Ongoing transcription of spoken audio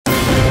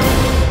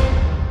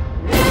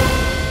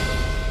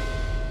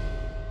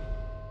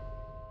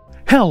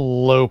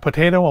Hello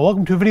Potato, and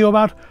welcome to a video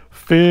about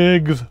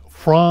figs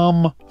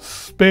from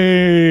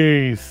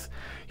space.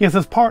 Yes,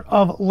 as part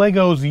of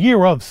LEGO's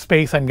Year of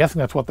Space, I'm guessing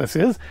that's what this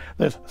is.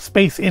 There's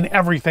space in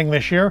everything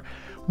this year.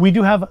 We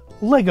do have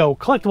LEGO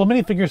Collectible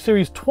Minifigures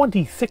Series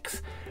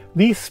 26,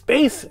 the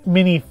Space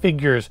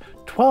Minifigures.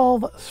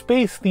 12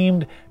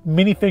 space-themed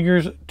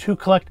minifigures to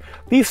collect.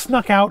 These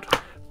snuck out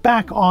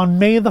back on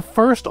May the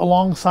 1st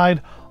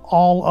alongside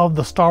all of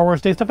the Star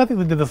Wars Day stuff. I think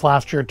they did this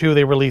last year too.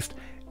 They released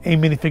a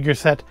minifigure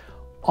set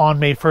on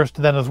May 1st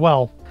then as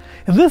well.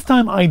 And this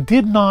time I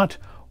did not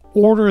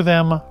order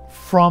them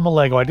from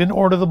LEGO. I didn't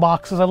order the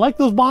boxes. I like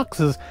those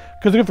boxes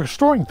because they're good for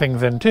storing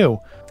things in too.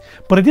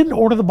 But I didn't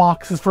order the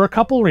boxes for a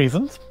couple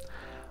reasons.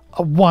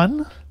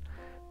 One,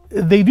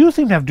 they do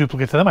seem to have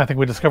duplicates of them. I think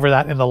we discovered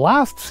that in the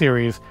last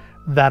series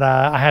that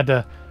I had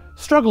to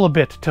struggle a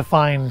bit to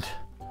find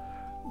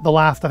the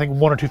last, I think,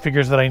 one or two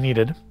figures that I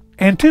needed.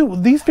 And two,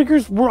 these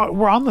figures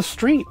were on the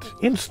street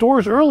in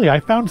stores early. I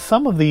found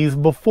some of these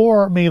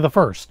before May the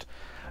 1st.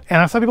 And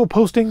I saw people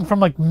posting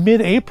from like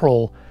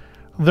mid-April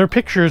their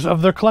pictures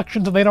of their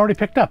collections that they'd already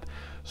picked up.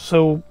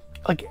 So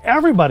like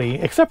everybody,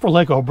 except for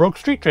LEGO, broke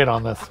street trade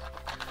on this.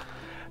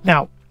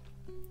 Now,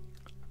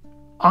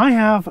 I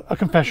have a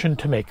confession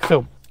to make.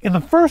 So in the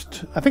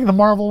first, I think the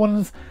Marvel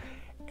ones,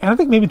 and I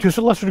think maybe to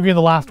a lesser degree in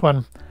the last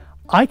one,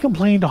 I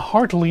complained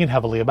heartily and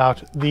heavily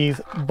about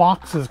these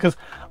boxes because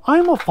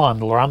I'm a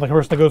fondler. I'm the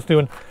person that goes through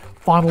and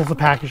fondles the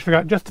package, figure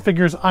out just the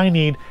figures I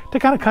need to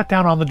kind of cut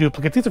down on the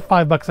duplicates. These are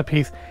 $5 a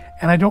piece,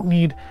 and I don't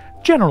need,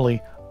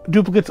 generally,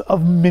 duplicates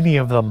of many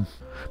of them.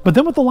 But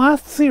then with the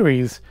last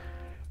series,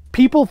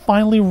 people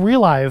finally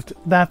realized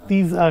that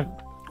these,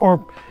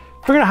 or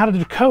figured out how to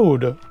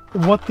decode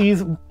what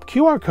these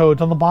QR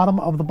codes on the bottom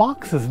of the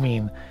boxes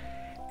mean.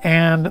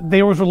 And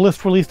there was a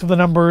list released of the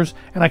numbers,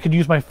 and I could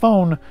use my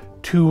phone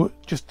to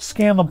just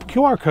scan the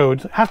QR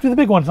codes. It has to be the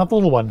big ones, not the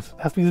little ones.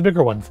 It has to be the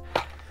bigger ones,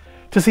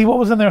 to see what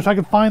was in there so I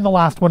could find the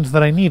last ones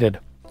that I needed.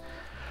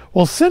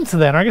 Well, since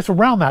then, or I guess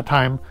around that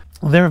time,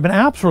 there have been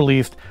apps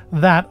released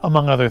that,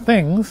 among other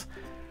things,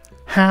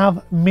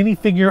 have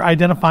minifigure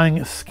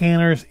identifying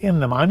scanners in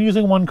them. I'm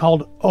using one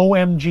called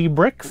OMG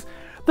Bricks.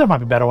 There might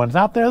be better ones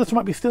out there. This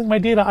might be stealing my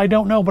data, I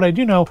don't know, but I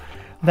do know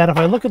that if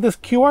I look at this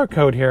QR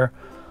code here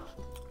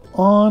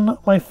on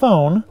my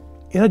phone,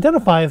 it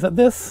identifies that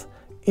this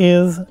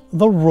is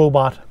the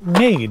robot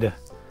made.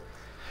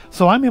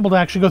 So I'm able to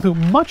actually go through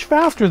much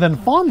faster than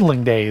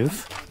fondling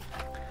days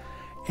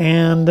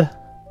and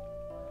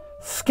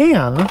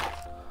scan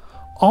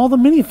all the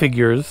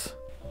minifigures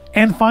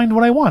and find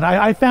what I want.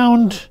 I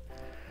found,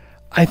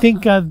 I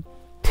think, 10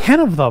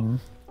 of them.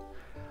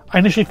 I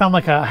initially found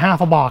like a half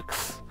a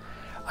box,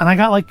 and I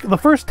got like the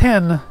first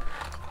 10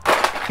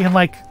 in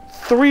like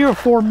 3 or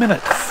 4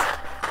 minutes.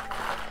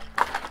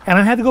 And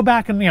I had to go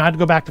back and, I had to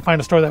go back to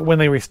find a store that when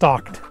they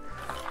restocked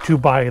to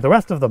buy the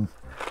rest of them.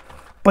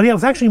 But yeah, it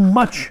was actually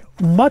much,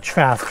 much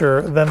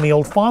faster than the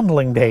old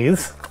fondling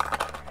days.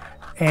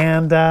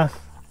 And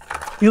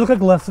you look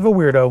like less of a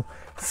weirdo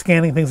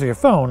scanning things with your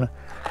phone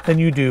than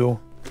you do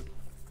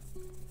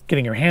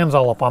getting your hands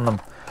all up on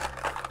them.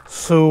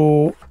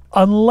 So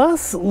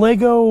unless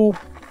LEGO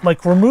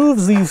like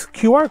removes these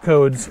QR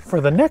codes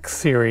for the next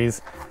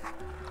series,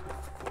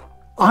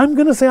 I'm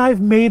gonna say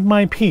I've made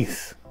my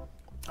peace.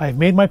 I've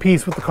made my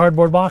peace with the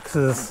cardboard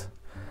boxes,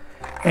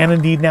 and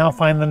indeed now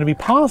find them to be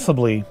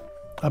possibly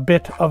a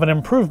bit of an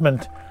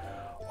improvement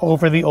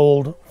over the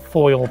old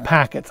foil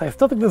packets. I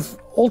still think there's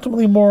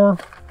ultimately more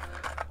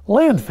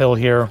landfill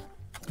here,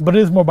 but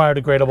it is more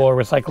biodegradable or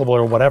recyclable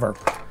or whatever.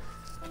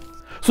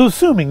 So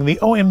assuming the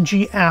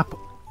OMG app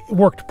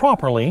worked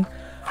properly,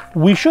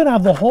 we should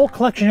have the whole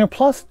collection here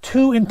plus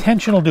 2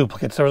 intentional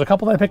duplicates. There was a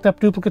couple that I picked up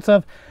duplicates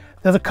of.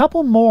 There's a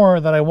couple more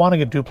that I want to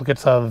get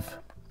duplicates of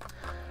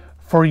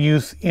for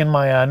use in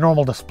my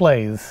normal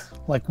displays,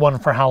 like one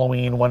for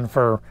Halloween, one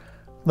for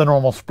the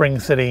normal Spring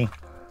City.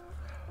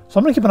 So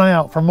I'm going to keep an eye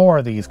out for more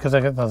of these because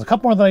there's a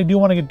couple more that I do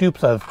want to get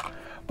dupes of.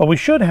 But we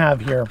should have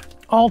here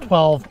all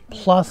 12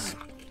 plus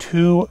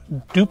 2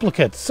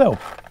 duplicates. So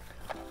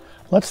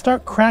let's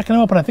start cracking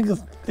them open. I think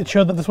it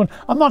showed that this one,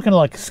 I'm not going to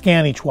like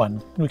scan each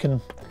one. We can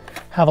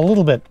have a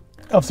little bit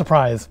of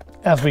surprise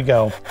as we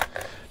go,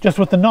 just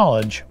with the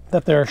knowledge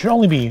that there should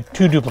only be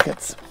 2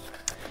 duplicates.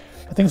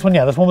 I think this one,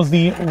 yeah, this one was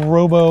the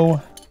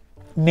Robo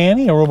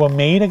Nanny, or Robo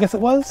Maid, I guess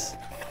it was.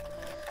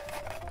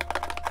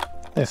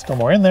 There's still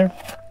more in there.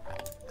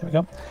 There we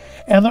go.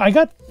 And I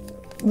got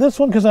this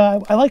one because I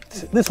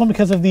liked this one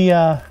because of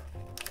the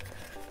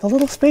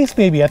little space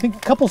baby. I think a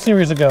couple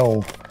series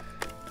ago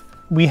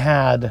we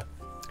had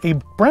a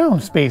brown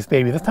space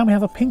baby. This time we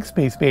have a pink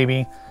space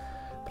baby.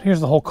 But here's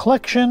the whole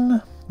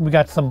collection. We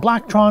got some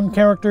Blacktron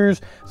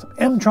characters, some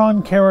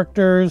M-Tron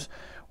characters.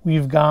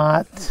 We've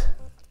got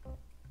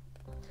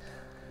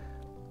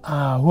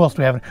who else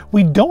do we have?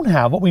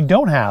 What we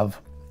don't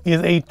have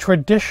is a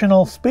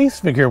traditional space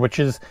figure, which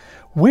is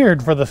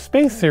weird for the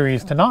space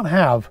series to not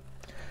have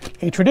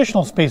a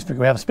traditional space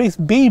figure. We have a space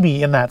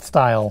baby in that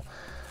style,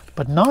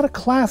 but not a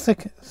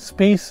classic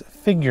space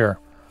figure.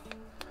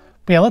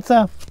 But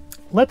yeah,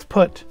 let's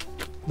put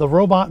the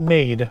robot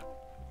maid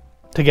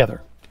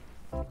together.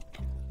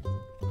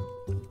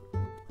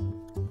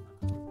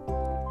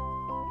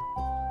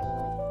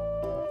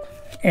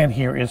 And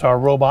here is our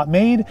robot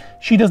maid.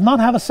 She does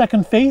not have a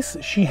second face.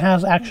 She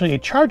has actually a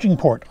charging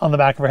port on the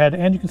back of her head,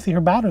 and you can see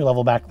her battery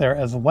level back there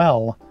as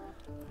well.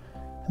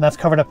 And that's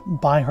covered up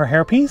by her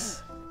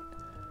hairpiece.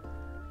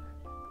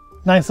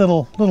 Nice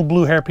little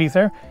blue hairpiece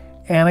there.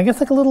 And I guess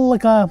like a little,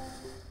 like a,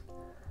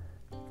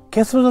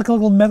 guess there's like a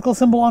little medical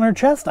symbol on her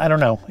chest. I don't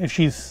know if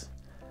she's,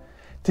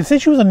 did it say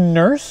she was a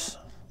nurse?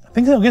 I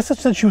think so. I guess it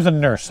said she was a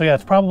nurse. So yeah,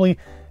 it's probably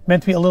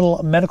meant to be a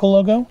little medical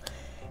logo.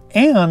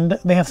 And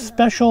they have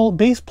special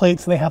base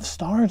plates. They have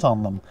stars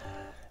on them.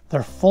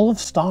 They're full of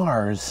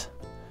stars.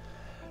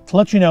 To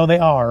let you know, they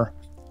are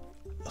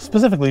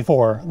specifically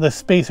for the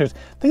spacers.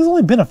 I think there's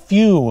only been a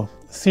few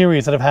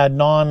series that have had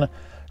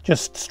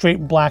just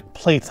straight black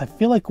plates. I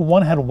feel like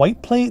one had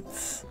white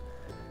plates.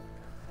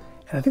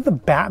 And I think the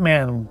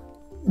Batman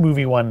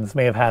movie ones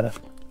may have had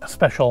a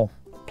special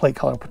plate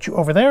color. Put you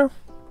over there.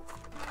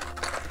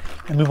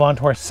 And move on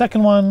to our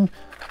second one,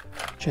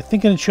 which I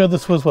think it showed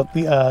this was what,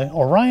 the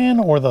Orion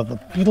or the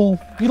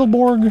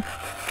Beetleborg?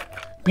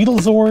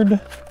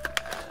 Beetlezord?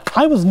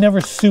 I was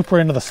never super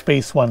into the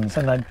space ones,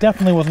 and I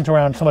definitely wasn't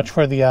around so much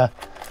for the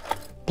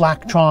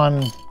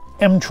Blacktron,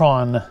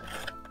 M-Tron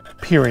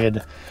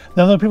period.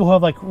 Now there are people who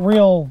have like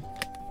real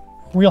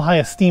high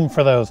esteem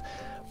for those.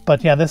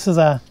 But yeah, this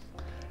one's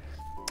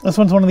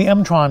one of the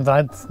M-Trons,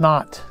 and it's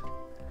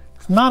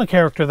not a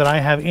character that I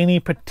have any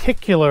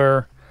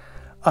particular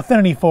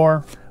affinity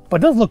for, but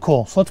it does look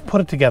cool, so let's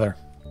put it together.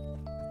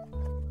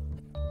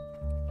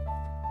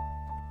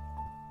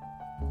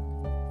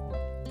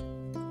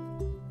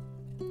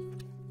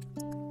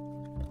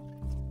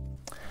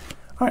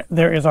 All right,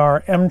 there is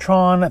our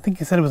M-Tron. I think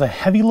he said it was a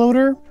heavy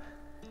loader.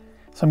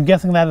 So I'm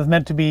guessing that is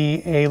meant to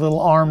be a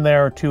little arm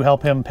there to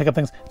help him pick up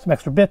things. Some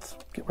extra bits,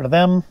 get rid of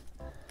them.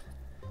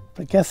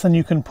 But I guess then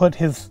you can put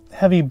his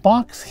heavy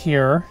box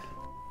here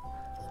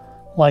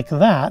like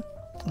that,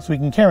 so he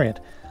can carry it.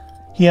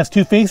 He has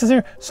two faces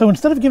here. So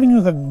instead of giving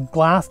you the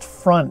glassed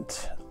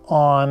front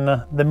on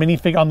the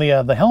minifig, on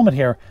the helmet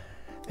here,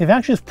 they've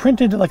actually just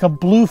printed like a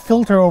blue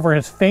filter over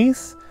his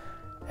face.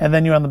 And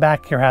then you on the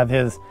back here have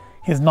his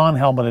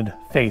non-helmeted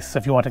face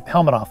if you want to take the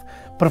helmet off.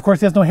 But of course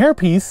he has no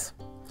hairpiece.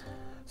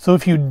 So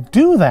if you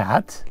do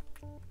that,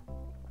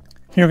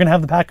 you're going to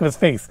have the back of his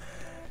face.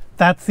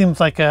 That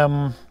seems like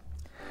a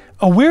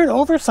weird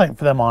oversight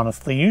for them,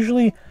 honestly.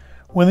 Usually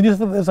when they just,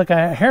 there's like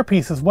a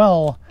hairpiece as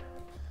well,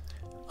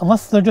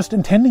 unless they're just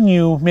intending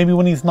you, maybe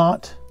when he's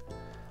not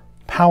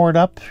powered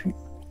up,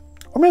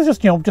 or maybe it's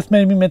just, just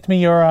maybe meant to be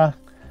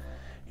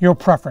your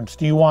preference.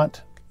 Do you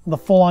want the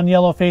full-on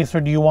yellow face,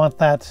 or do you want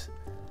that?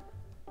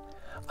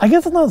 I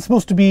guess it's not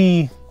supposed to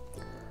be,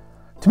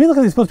 to me it looks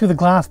like it's supposed to be the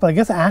glass, but I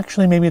guess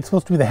actually maybe it's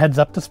supposed to be the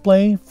heads-up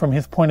display from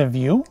his point of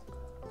view.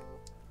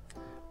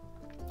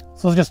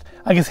 So it's just,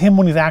 I guess, him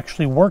when he's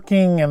actually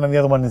working, and then the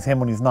other one is him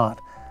when he's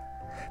not.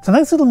 It's a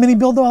nice little mini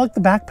build though. I like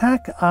the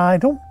backpack.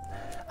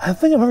 I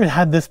think I've ever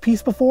had this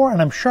piece before,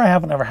 and I'm sure I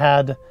haven't ever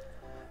had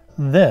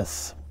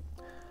this.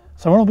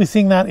 So we'll be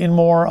seeing that in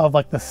more of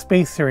like the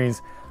space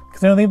series,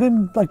 because they've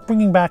been like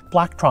bringing back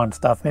Blacktron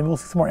stuff. Maybe we'll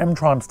see some more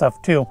M-Tron stuff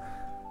too.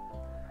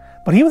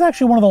 But he was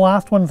actually one of the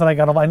last ones that I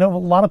got. I know a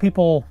lot of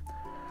people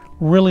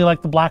really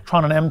like the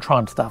Blacktron and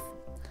M-Tron stuff,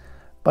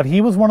 but he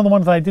was one of the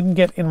ones that I didn't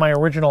get in my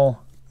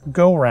original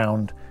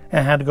go-round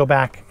and had to go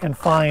back and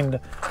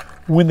find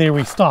when they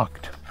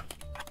restocked.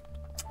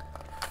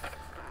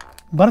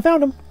 But I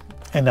found him,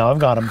 and now I've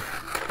got him.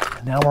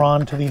 And now we're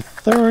on to the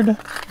third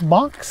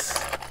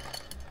box,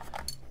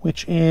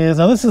 which is,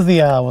 now this is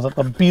the, was it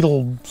the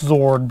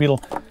Beetlezord,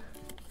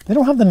 they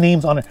don't have the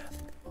names on it.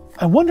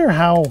 I wonder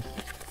how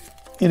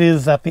it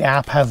is that the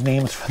app has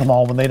names for them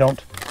all when they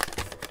don't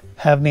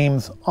have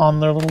names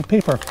on their little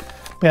paper.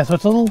 But yeah, so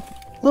it's a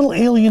little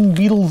alien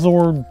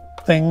Beetlezord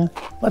thing.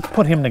 Let's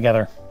put him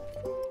together.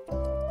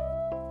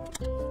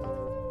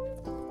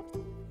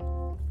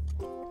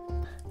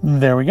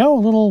 There we go, a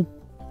little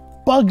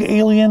bug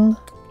alien.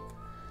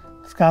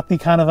 It's got the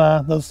kind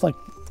of those like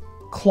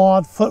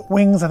clawed foot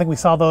wings. I think we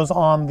saw those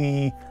on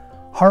the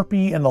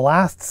Harpy in the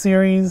last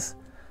series.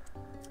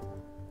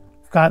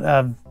 It's got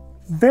a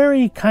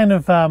very kind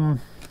of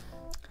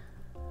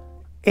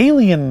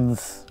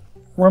aliens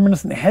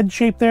reminiscent head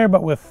shape there,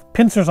 but with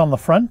pincers on the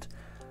front.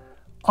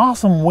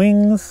 Awesome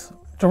wings.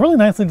 It's a really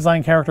nicely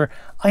designed character.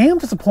 I am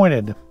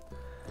disappointed.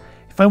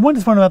 If I wasn't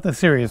disappointed about this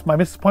series, my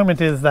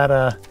disappointment is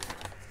that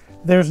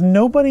there's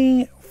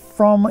nobody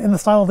from in the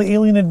style of the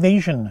Alien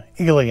Invasion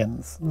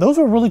aliens. Those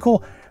were really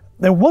cool.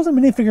 There was a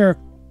minifigure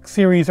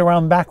series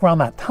back around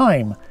that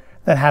time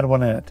that had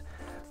one in it.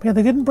 But yeah,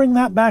 they didn't bring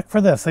that back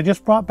for this. They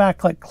just brought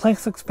back like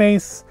classic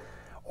space,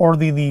 or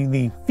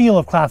the feel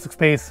of classic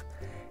space,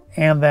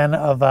 and then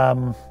of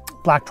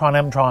Blacktron,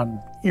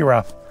 M-Tron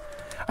era.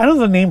 I know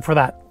there's a name for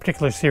that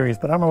particular series,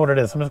 but I don't know what it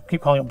is. I'm just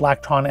keep calling it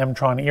Blacktron,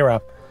 M-Tron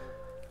era.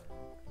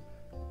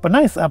 But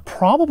nice.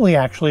 Probably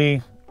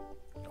actually,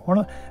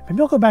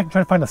 maybe I'll go back and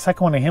try to find a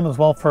second one of him as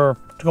well to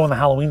go in the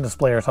Halloween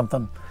display or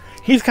something.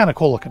 he's kind of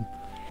cool looking.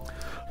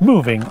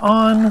 Moving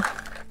on,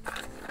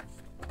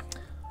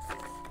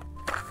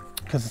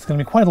 because it's going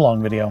to be quite a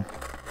long video.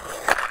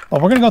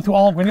 But we're going to go through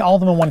all of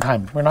them in one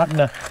time. We're not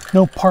in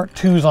no part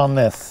twos on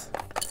this.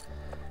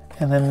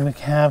 And then we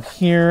have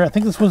here, I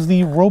think this was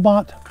the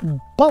robot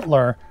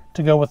butler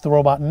to go with the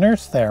robot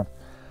nurse there.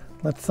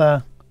 Let's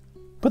put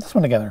this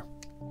one together.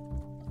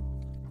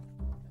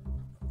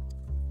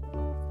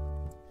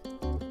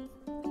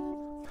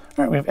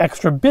 All right, we have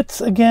extra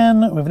bits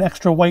again. We have an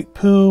extra white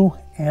poo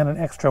and an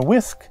extra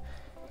whisk.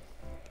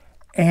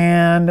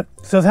 And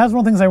so it has one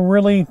of the things I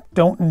really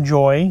don't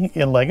enjoy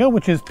in Lego,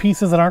 which is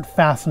pieces that aren't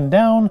fastened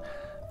down.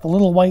 The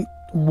little white,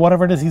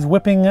 whatever it is he's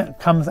whipping,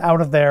 comes out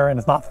of there and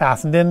it's not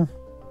fastened in.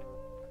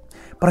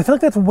 But I feel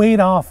like that's weighed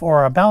off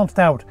or balanced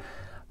out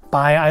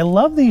by, I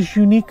love these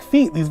unique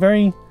feet, these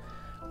very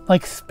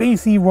like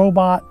spacey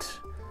robot,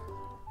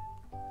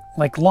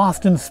 like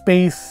Lost in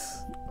Space,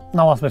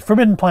 not Lost in Space,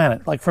 Forbidden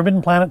Planet, like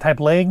Forbidden Planet type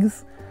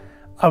legs.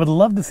 I would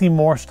love to see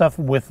more stuff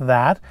with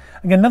that.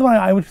 Again, another one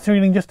I would consider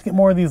getting just to get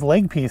more of these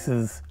leg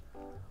pieces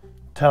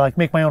to like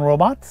make my own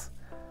robots.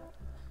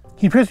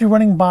 He appears to be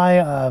running by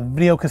a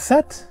video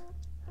cassette.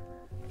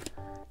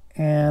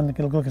 And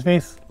get a look at his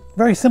face.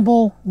 Very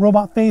simple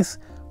robot face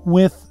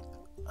with,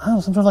 I don't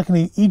know, some sort of like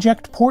an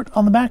eject port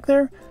on the back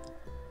there.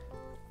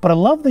 But I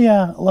love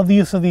the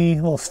use of the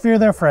little sphere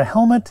there for a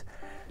helmet.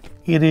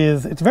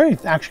 It's very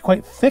actually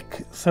quite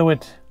thick, so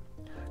it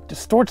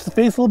distorts the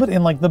face a little bit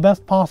in like the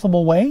best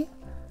possible way.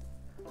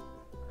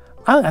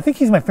 I think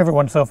he's my favorite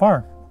one so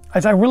far.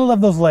 I really love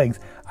those legs.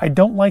 I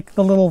don't like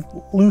the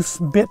little loose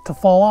bit to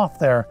fall off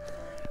there,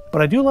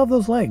 but I do love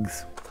those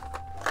legs.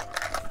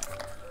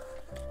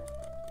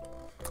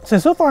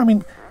 So far, I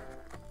mean,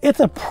 it's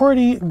a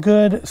pretty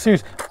good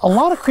series. A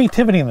lot of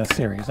creativity in this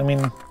series. I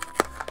mean,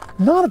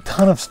 not a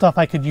ton of stuff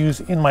I could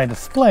use in my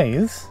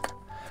displays.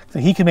 So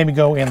he could maybe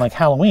go in like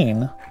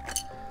Halloween.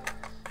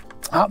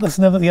 Oh, this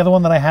is the other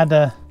one that I had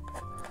to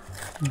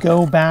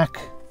go back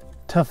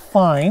to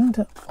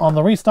find on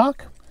the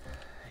restock.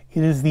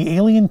 It is the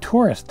Alien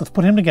Tourist. Let's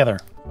put him together.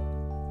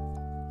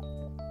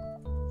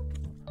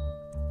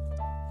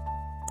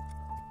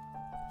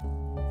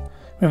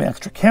 We have an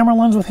extra camera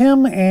lens with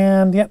him,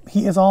 and yep,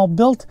 he is all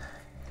built.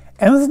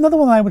 And this is another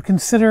one I would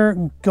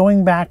consider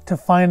going back to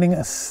finding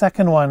a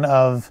second one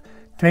of,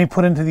 to maybe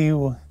put into the,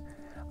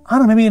 I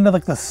don't know, maybe into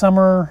like the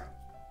summer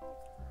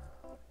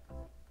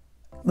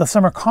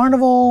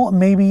carnival,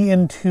 maybe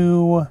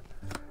into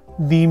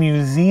the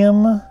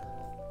museum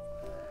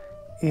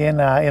in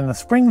the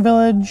Spring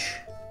Village.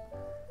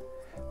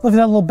 Look at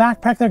that little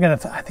backpack there. Again,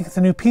 I think it's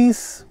a new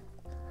piece.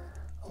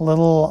 A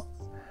little,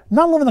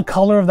 not loving the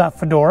color of that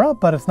fedora,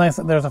 but it's nice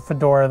that there's a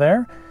fedora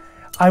there.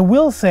 I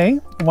will say,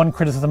 one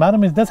criticism about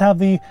him is it does have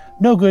the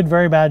no good,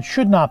 very bad,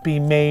 should not be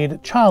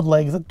made child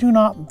legs that do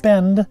not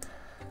bend.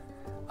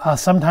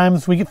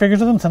 Sometimes we get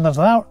figures of them, sometimes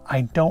without.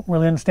 I don't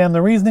really understand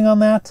the reasoning on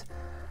that.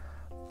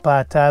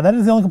 But that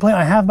is the only complaint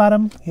I have about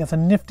him. He has a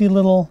nifty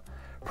little,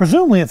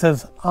 presumably it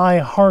says I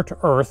heart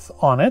Earth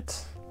on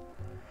it.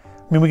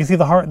 I mean, we can see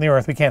the heart and the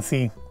Earth. We can't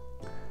see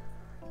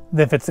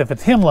if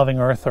it's him loving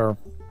Earth or,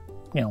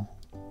 you know,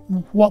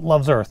 what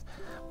loves Earth.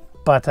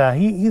 But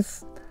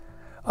he's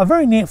a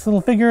very nice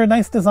little figure,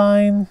 nice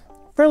design,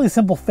 fairly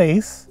simple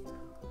face.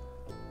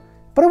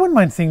 But I wouldn't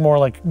mind seeing more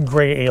like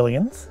gray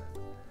aliens.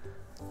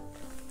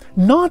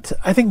 Not,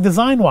 I think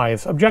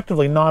design-wise,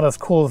 objectively not as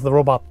cool as the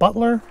robot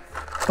butler.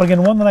 But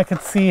again, one that I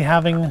could see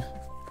having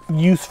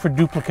use for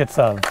duplicates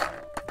of.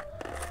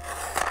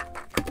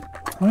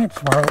 All right,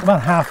 so we're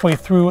about halfway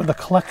through the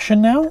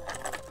collection now.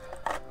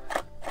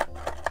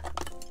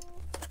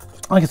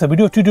 Like I said, we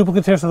do have 2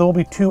 duplicates here, so there will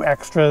be 2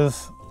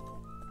 extras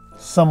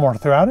somewhere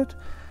throughout it.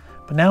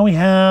 But now we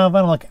have, I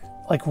don't know,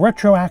 like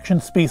retro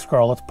action Space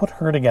Girl. Let's put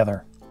her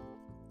together.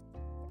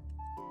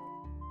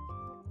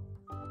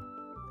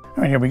 All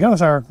right, here we go.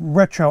 There's our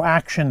retro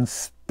action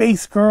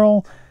Space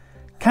Girl.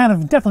 Kind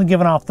of definitely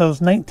giving off those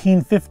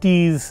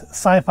 1950s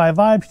sci-fi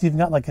vibes. She's even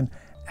got like an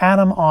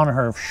atom on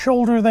her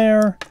shoulder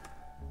there.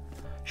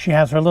 She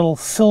has her little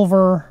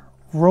silver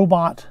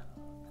robot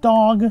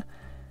dog.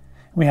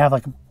 We have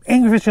like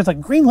angry fish. She has like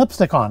green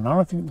lipstick on. I don't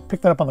know if you can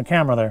pick that up on the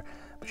camera there,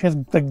 but she has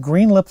the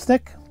green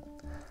lipstick.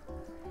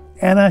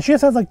 And she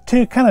just has like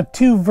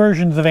two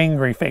versions of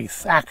angry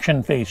face,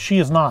 action face. She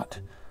is not.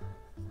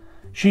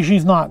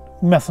 She's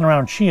not messing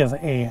around. She is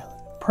a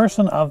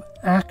person of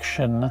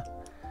action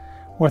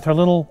with her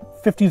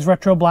little 50s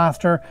retro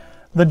blaster.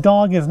 The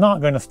dog is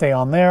not going to stay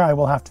on there. I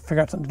will have to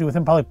figure out something to do with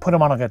him. Probably put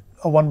him on like a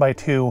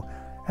 1x2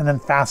 and then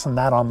fasten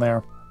that on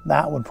there.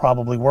 That would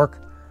probably work.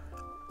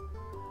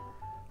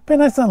 But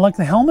nice, I like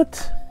the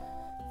helmet.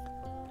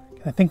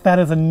 I think that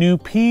is a new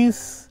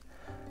piece.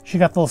 She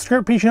got the little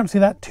skirt piece. You don't see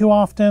that too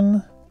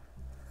often.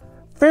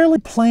 Fairly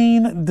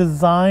plain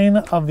design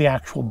of the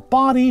actual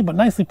body, but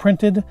nicely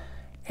printed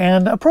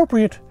and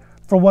appropriate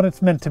for what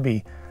it's meant to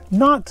be.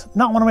 Not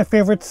one of my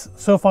favorites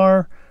so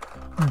far,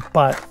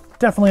 but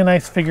definitely a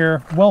nice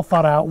figure, well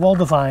thought out, well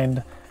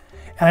designed.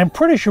 And I'm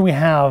pretty sure we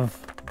have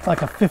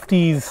like a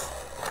 50s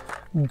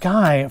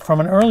guy from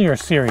an earlier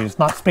series,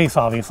 not Space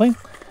obviously,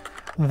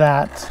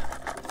 that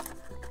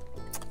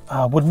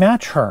would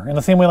match her in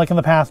the same way like in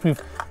the past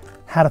we've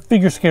had a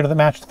figure skater that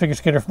matched the figure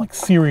skater from like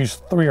series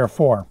 3 or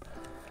 4. All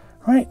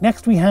right,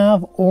 next we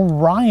have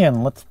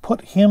Orion. Let's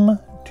put him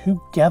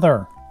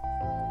together.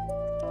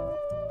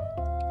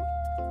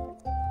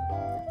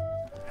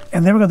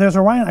 And there we go, there's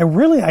Orion.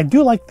 I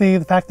do like the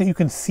fact that you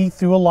can see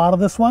through a lot of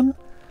this one.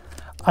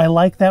 I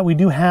like that we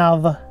do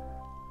have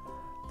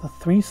the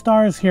 3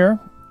 stars here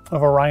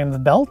of Orion's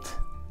belt.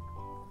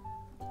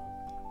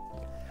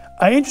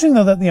 Interesting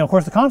though that, you know, of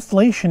course the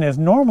constellation is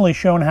normally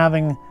shown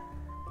having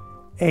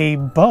a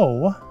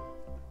bow,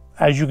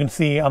 as you can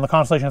see on the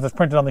constellation as it's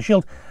printed on the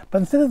shield, but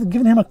instead of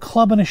giving him a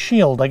club and a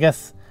shield, I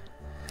guess,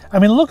 I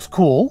mean, it looks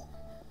cool.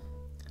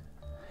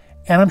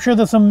 And I'm sure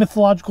there's some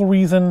mythological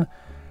reason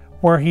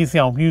where he's, you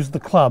know, used the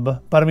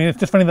club, but I mean, it's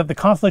just funny that the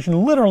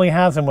constellation literally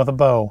has him with a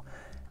bow,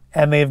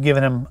 and they've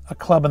given him a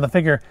club in the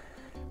figure.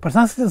 But it's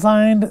not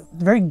designed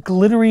very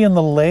glittery in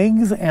the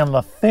legs and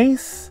the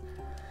face.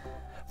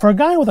 For a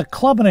guy with a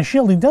club and a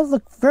shield, he does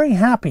look very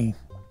happy.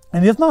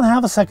 And he does not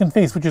have a second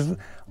face, which is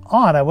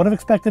odd. I would have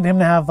expected him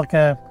to have like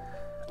a,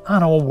 I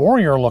don't know, a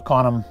warrior look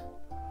on him.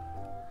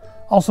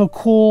 Also,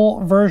 cool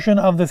version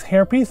of this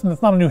hairpiece, and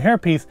it's not a new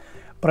hairpiece,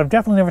 but I've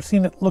definitely never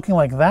seen it looking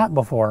like that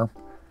before.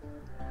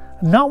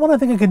 Not one I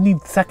think I could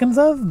need seconds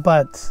of,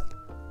 but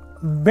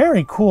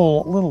very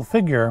cool little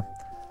figure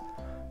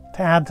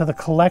to add to the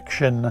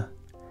collection.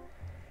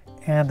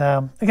 And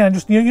again,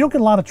 just you don't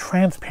get a lot of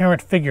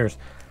transparent figures.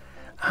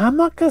 I'm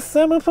gonna put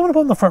him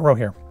in the front row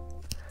here.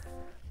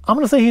 I'm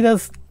gonna say he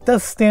does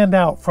stand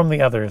out from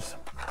the others,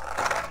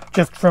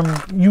 just from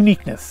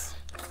uniqueness.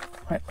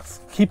 All right, let's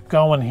keep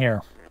going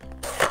here.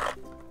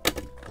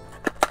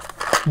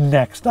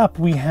 Next up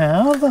we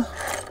have,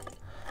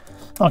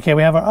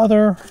 we have our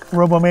other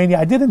Robomania.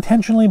 I did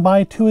intentionally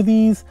buy 2 of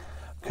these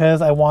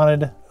because I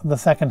wanted the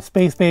second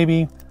Space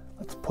Baby.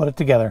 Let's put it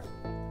together.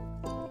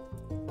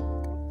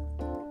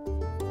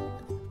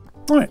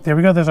 All right, there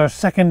we go. There's our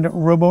second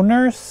Robo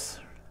Nurse.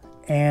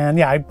 And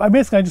yeah, I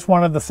basically just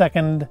wanted the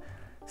second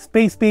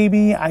Space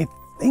Baby. I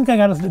think I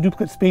got a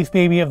duplicate Space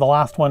Baby of the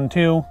last one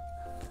too.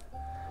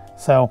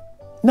 So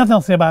nothing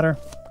else to say about her.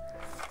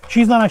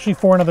 She's not actually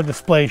for another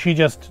display.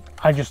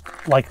 I just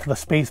liked the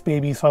Space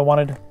Baby, so I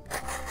wanted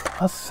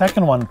a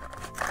second one.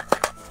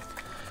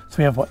 So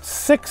we have, what,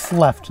 6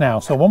 left now.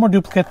 So 1 more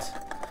duplicate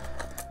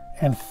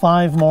and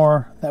 5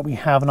 more that we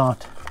have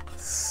not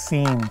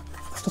seen.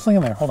 Still something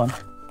in there, hold on.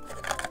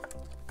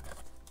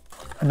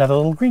 Another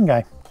little green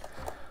guy.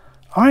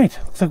 All right,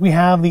 looks like we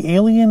have the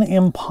Alien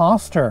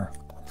Imposter.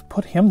 Let's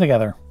put him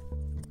together.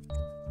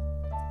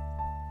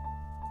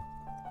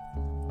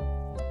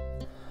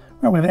 All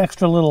right, we have an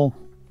extra little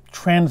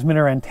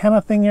transmitter antenna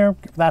thing here.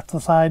 That's the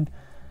side.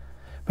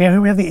 But yeah,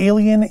 here we have the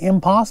Alien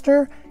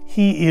Imposter.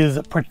 He is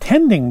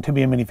pretending to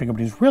be a minifigure,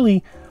 but he's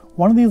really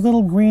one of these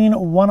little green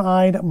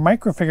one-eyed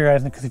microfigure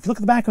guys. Because if you look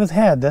at the back of his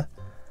head,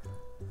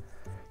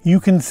 you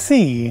can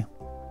see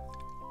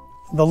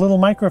the little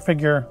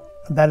microfigure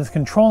that is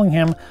controlling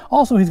him.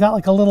 Also, he's got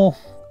like a little,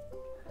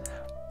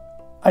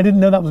 I didn't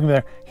know that was gonna be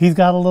there. He's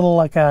got a little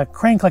like a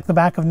crank like the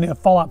back of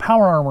Fallout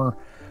Power Armor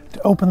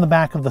to open the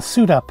back of the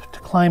suit up to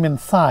climb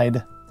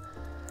inside.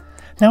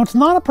 Now, it's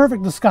not a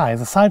perfect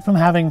disguise. Aside from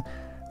having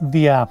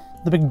the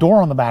big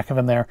door on the back of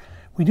him there,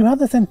 we do have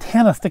this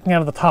antenna sticking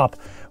out of the top,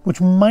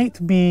 which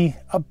might be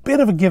a bit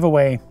of a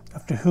giveaway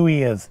as to who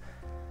he is.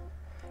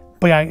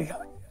 But yeah,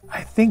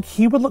 I think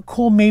he would look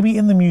cool maybe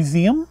in the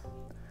museum,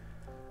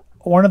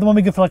 or another one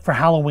we get for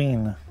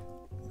Halloween.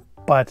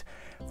 But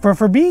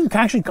for being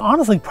actually,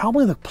 honestly,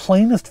 probably the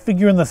plainest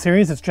figure in the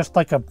series, it's just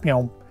like a, you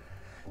know,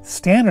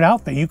 standard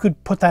outfit. You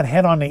could put that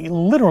head on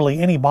literally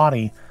any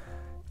body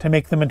to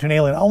make them into an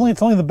alien.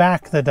 It's only the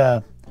back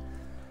that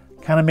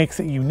kind of makes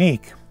it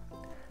unique.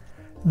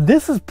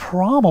 This is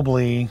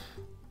probably,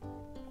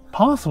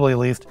 possibly at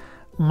least,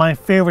 my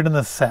favorite in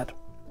this set.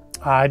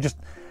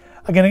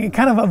 Again, it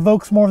kind of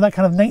evokes more of that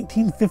kind of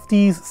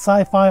 1950s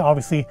sci-fi,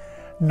 obviously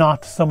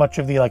not so much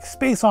of the like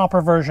space opera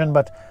version,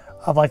 but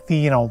of like the,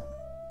 you know,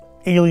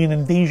 alien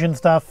invasion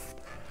stuff,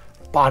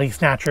 body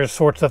snatchers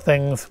sorts of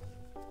things.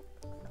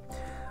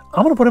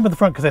 I'm gonna put him at the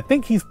front because I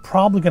think he's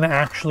probably gonna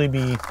actually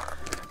be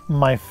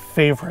my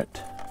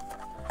favorite.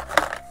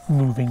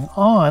 Moving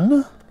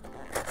on,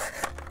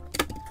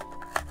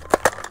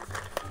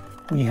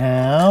 we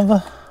have,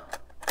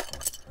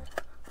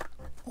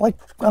 like,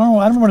 I don't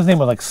remember what his name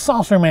was, like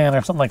Saucer Man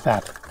or something like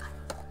that.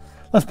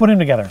 Let's put him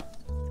together.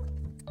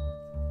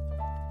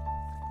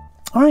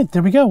 All right,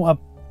 there we go.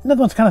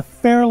 Another one's kind of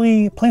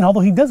fairly plain, although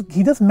he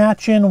does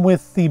match in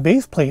with the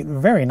base plate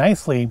very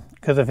nicely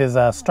because of his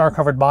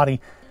star-covered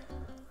body.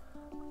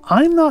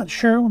 I'm not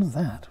sure, what is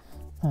that?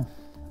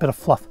 Bit of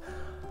fluff.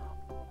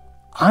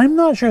 I'm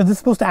not sure, is this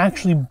supposed to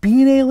actually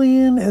be an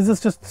alien? Is this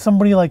just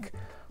somebody like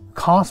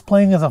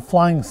cosplaying as a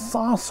flying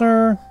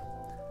saucer?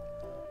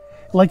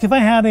 Like if I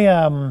had if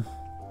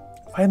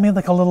I had made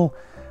like a little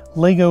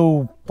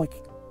Lego like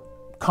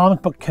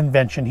comic book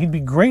convention, he'd be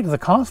great as a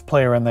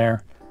cosplayer in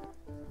there.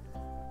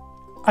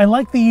 I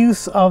like the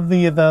use of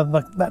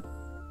the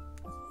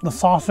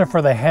saucer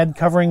for the head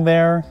covering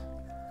there.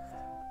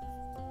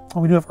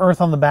 We do have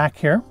Earth on the back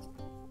here.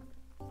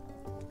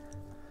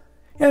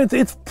 Yeah,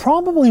 it's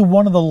probably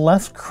one of the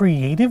less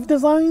creative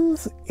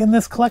designs in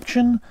this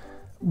collection,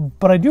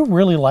 but I do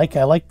really like it.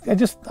 I like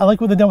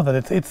what they've done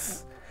with it.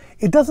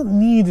 It doesn't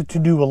need to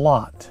do a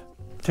lot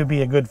to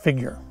be a good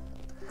figure.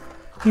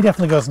 He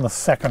definitely goes in the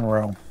second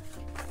row.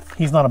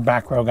 He's not a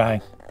back row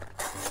guy.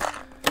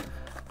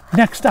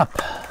 Next up,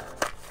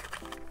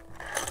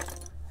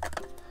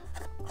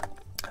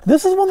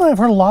 this is one that I've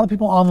heard a lot of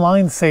people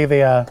online say they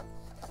have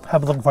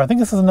been looking for. I think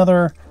this is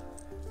another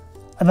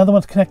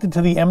one's connected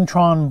to the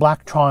M-Tron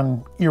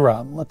Blacktron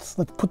era. Let's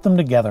put them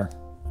together.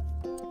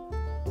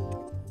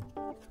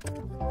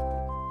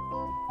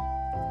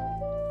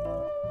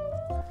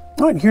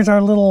 All right, here's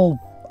our little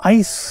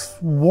ice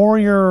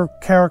warrior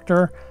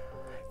character.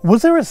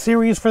 Was there a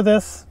series for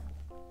this?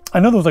 I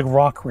know there was like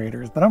Rock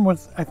Raiders, but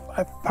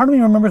part of me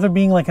remembers there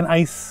being like an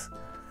ice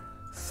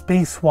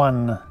space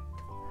one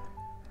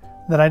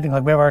that I didn't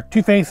like. We have our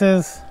Two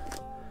Faces.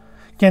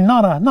 Again,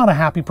 not a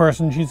happy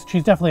person.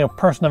 She's definitely a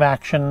person of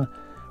action.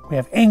 We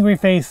have angry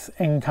face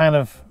and kind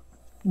of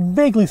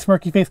vaguely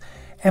smirky face.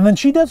 And then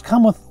she does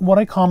come with what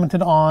I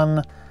commented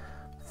on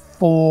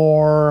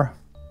for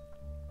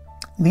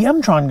the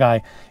M-Tron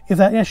guy, is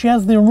that, yeah, she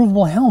has the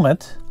removable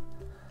helmet,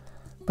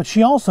 but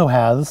she also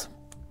has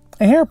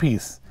a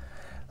hairpiece.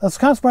 I was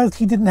kind of surprised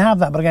he didn't have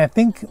that, but again, I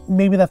think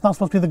maybe that's not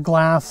supposed to be the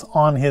glass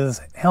on his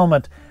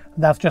helmet.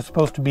 That's just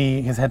supposed to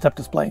be his heads-up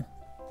display.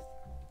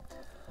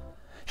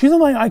 She's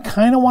one I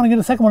kind of want to get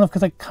a second one of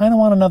because I kind of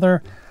want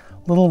another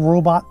little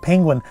robot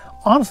penguin.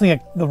 Honestly,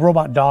 the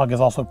robot dog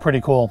is also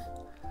pretty cool.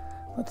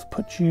 Let's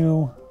put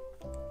you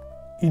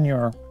in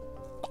your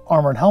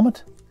armored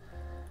helmet.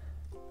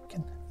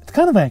 It's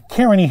kind of a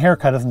Karen-y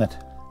haircut, isn't it?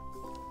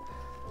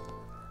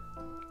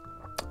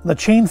 The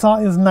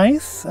chainsaw is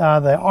nice.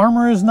 The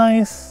armor is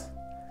nice.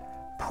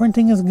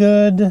 Printing is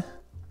good.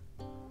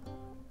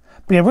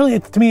 But yeah, really,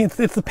 to me, it's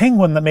the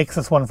penguin that makes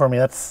this one for me.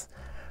 That's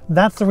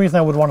the reason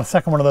I would want a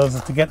second one of those,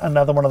 is to get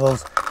another one of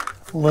those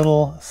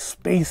little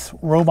space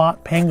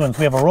robot penguins.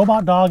 We have a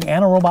robot dog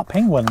and a robot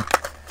penguin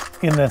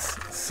in this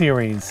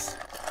series.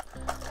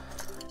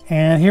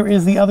 And here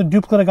is the other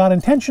duplicate I got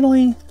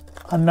intentionally.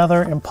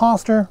 Another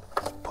imposter.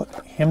 Put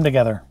him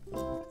together.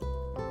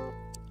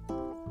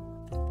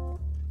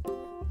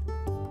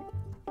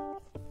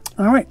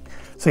 All right,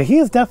 so he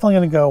is definitely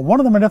going to go. One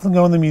of them are definitely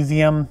going in the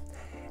museum,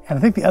 and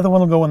I think the other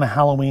one will go in the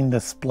Halloween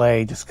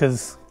display, just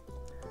because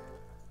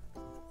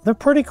they're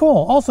pretty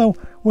cool. Also,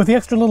 with the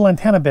extra little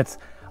antenna bits,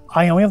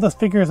 we have those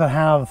figures that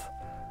have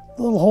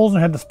little holes in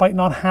their head despite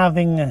not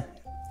having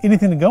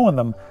anything to go in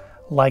them,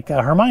 like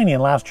Hermione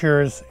in last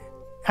year's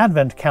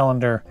Advent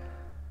calendar.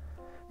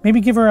 Maybe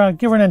give her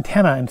an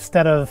antenna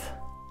instead of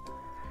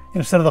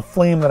the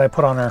flame that I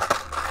put on her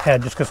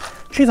head, just because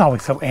she's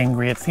always so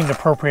angry. It seemed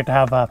appropriate to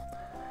have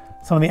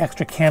some of the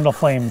extra candle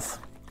flames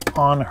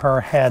on her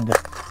head.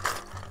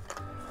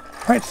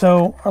 All right,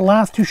 so our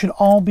last two should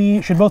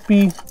both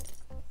be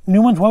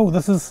new ones. Whoa,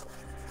 this is,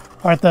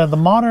 all right, the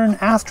modern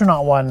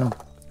astronaut one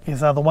is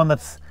the one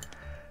that's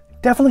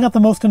definitely got the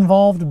most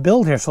involved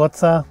build here. So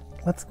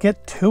let's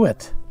get to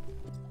it.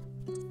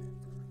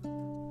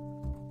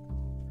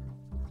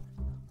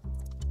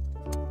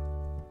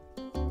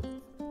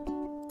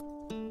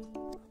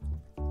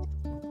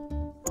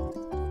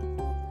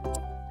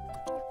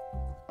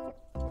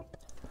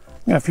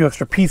 Got a few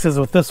extra pieces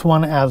with this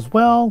one as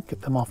well.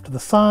 Get them off to the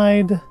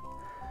side.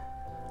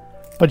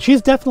 But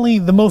she's definitely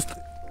the most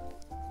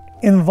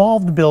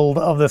involved build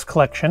of this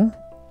collection,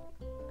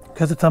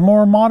 because it's a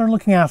more modern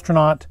looking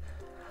astronaut,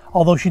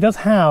 although she does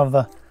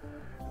have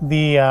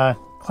the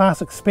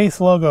classic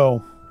space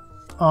logo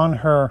on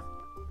her,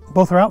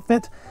 both her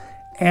outfit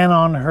and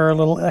on her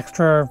little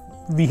extra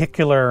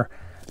vehicular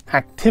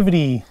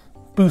activity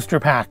booster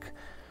pack,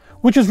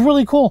 which is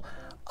really cool.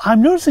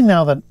 I'm noticing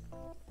now that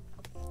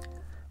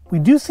we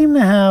do seem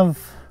to have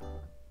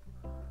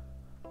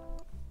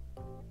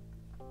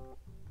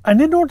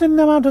an inordinate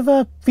amount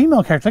of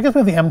female characters. I guess we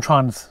have the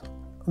M-Tron's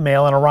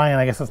male, and Orion,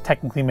 I guess, is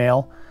technically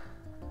male.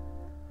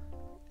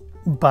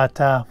 But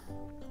yeah,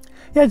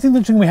 it seems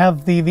interesting. We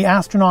have the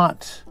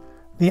astronaut,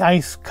 the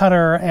ice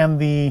cutter, and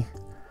the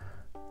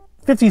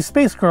 50s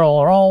space girl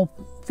are all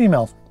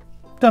females.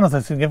 Don't know if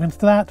there's significance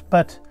to that,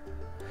 but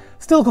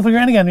still a cool figure.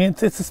 And again,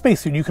 it's a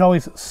spacesuit. You could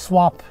always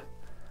swap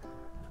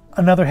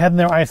another head in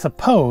there, I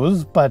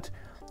suppose, but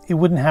it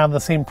wouldn't have the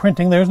same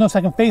printing. There's no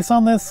second face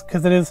on this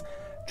because it is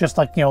just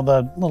like,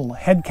 the little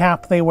head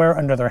cap they wear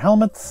under their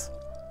helmets.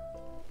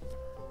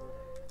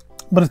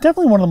 But it's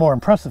definitely one of the more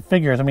impressive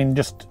figures. I mean,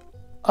 just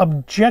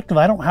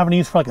objectively, I don't have any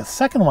use for like a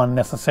second one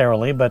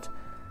necessarily, but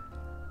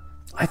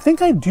I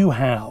think I do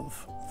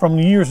have, from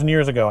years and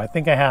years ago, I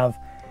think I have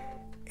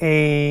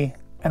an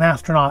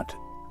astronaut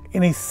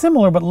in a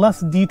similar but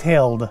less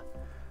detailed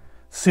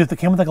suit that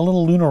came with like a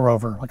little lunar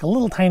rover, like a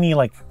little tiny,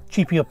 like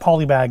cheapy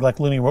poly bag, like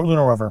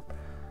lunar rover.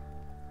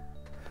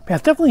 But yeah,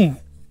 it's definitely,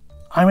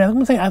 I mean, I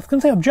was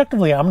gonna say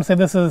objectively, I'm gonna say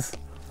this is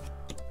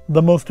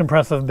the most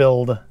impressive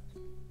build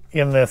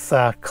in this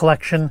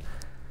collection.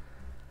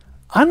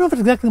 I don't know if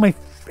it's exactly my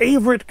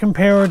favorite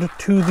compared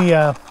to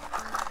the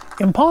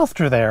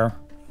Imposter there,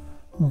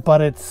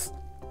 but it's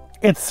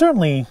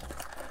certainly,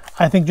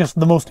 I think, just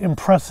the most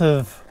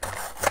impressive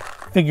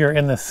figure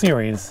in this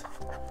series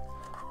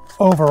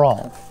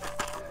overall.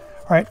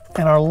 All right,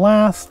 and our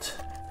last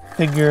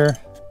figure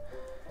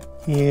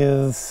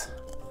is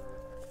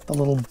the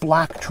little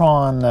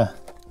Blacktron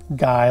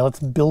guy. Let's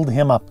build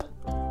him up.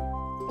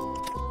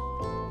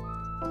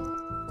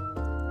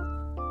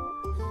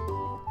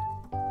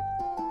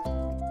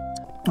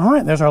 All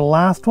right, there's our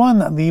last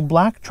one. The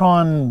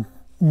Blacktron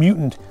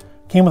mutant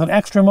came with an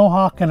extra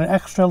mohawk and an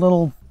extra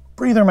little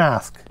breather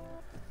mask.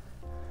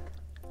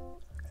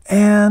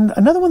 And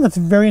another one that's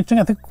very interesting,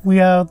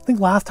 I think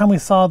last time we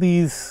saw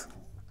these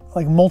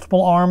like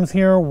multiple arms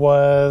here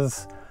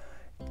was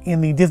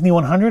in the Disney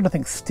 100. I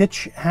think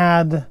Stitch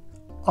had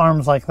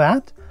arms like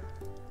that.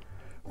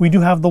 We do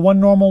have the one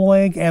normal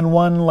leg and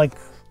one like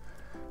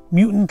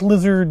mutant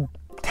lizard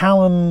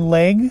talon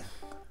leg.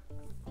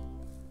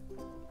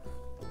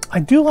 I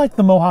do like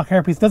the mohawk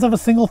hairpiece. It does have a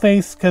single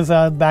face because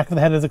the back of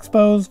the head is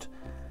exposed.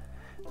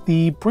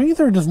 The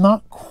breather does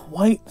not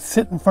quite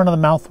sit in front of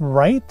the mouth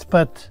right,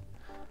 but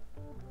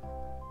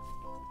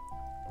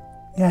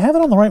yeah, I have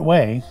it on the right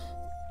way.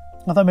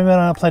 I thought maybe I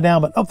had it upside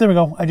down, but oh, there we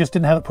go. I just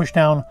didn't have it pushed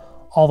down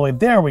all the way.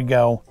 There we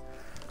go.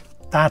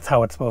 That's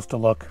how it's supposed to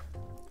look.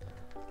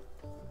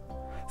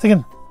 So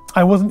again,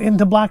 I wasn't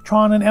into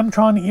Blacktron and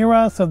M-Tron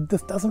era, so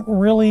this doesn't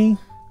really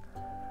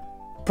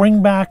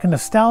bring back a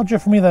nostalgia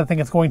for me that I think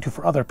it's going to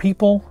for other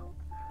people.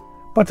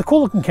 But it's a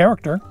cool looking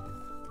character.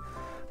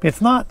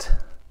 It's not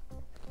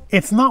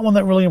one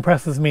that really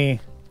impresses me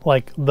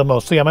like the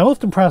most. So yeah, my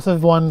most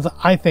impressive ones,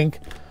 I think,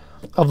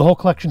 of the whole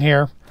collection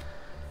here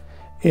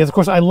is, of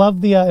course, I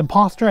love the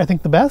Imposter, I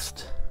think the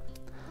best.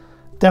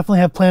 Definitely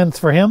have plans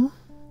for him.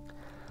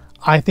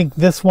 I think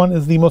this one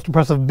is the most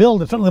impressive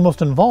build. It's certainly the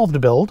most involved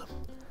build.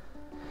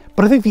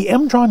 But I think the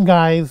M-Tron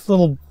guy's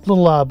little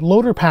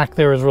loader pack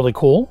there is really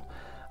cool.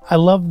 I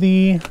love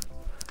the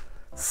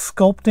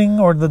sculpting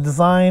or the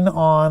design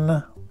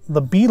on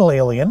the beetle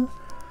alien.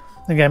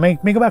 Again, I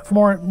may go back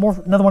for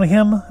more another one of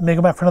him. I may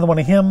go back for another one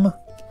of him.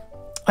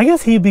 I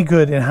guess he'd be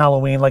good in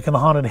Halloween, like in the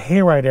haunted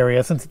hayride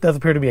area, since it does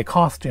appear to be a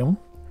costume.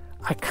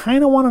 I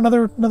kind of want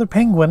another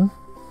penguin.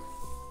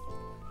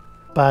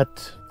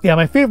 But yeah,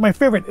 my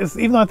favorite is,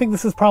 even though I think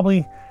this is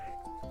probably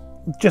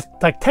just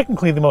like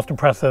technically the most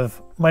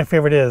impressive, my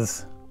favorite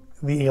is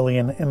the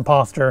alien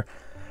Imposter.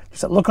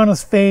 Just that look on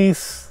his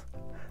face,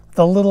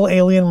 the little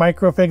alien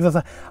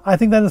microfigs. I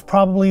think that is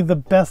probably the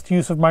best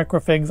use of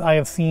microfigs I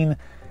have seen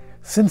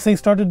since they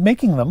started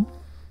making them.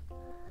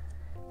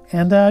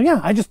 And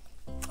yeah,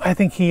 I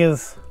think he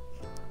is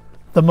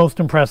the most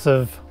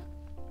impressive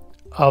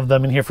of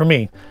them in here for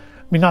me.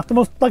 I mean, not the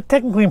most like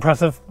technically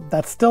impressive.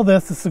 That's still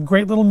this. This is a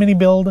great little mini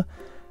build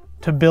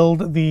to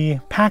build the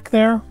pack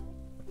there.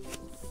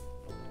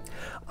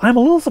 I'm a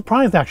little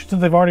surprised actually,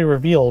 since they've already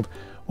revealed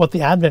what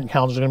the advent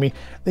calendars are going to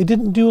be. They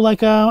didn't do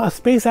like a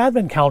space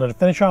advent calendar to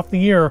finish off the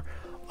year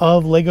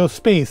of LEGO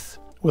Space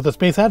with a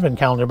space advent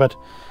calendar. But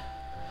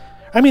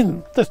I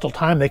mean, there's still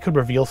time. They could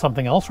reveal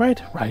something else,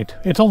 right? Right.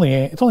 It's only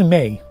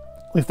May.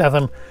 At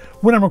least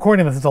when I'm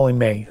recording this, it's only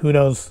May. Who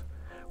knows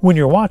when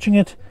you're watching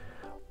it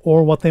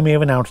or what they may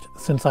have announced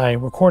since I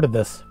recorded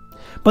this.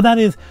 But that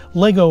is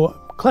LEGO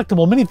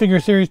Collectible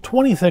Minifigure Series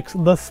 26,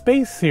 the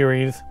Space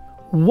Series.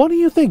 What do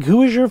you think?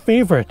 Who is your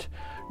favorite?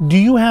 Do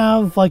you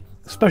have like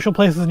special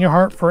places in your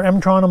heart for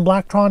M-Tron and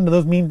Blacktron? Do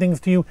those mean things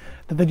to you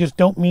that they just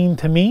don't mean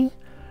to me?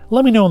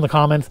 Let me know in the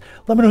comments.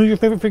 Let me know who your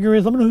favorite figure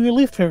is. Let me know who your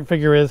least favorite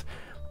figure is.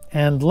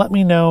 And let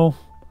me know,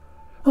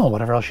 oh,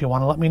 whatever else you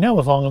want to let me know,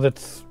 as long as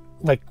it's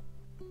like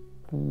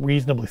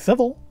reasonably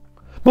civil.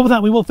 But with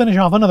that, we will finish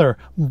off another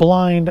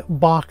blind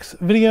box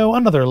video,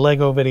 another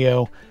LEGO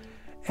video.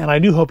 And I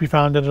do hope you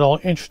found it at all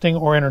interesting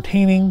or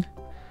entertaining.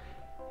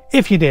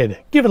 If you did,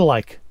 give it a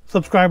like,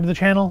 subscribe to the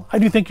channel. I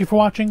do thank you for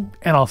watching,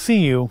 and I'll see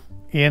you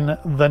in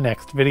the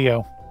next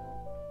video.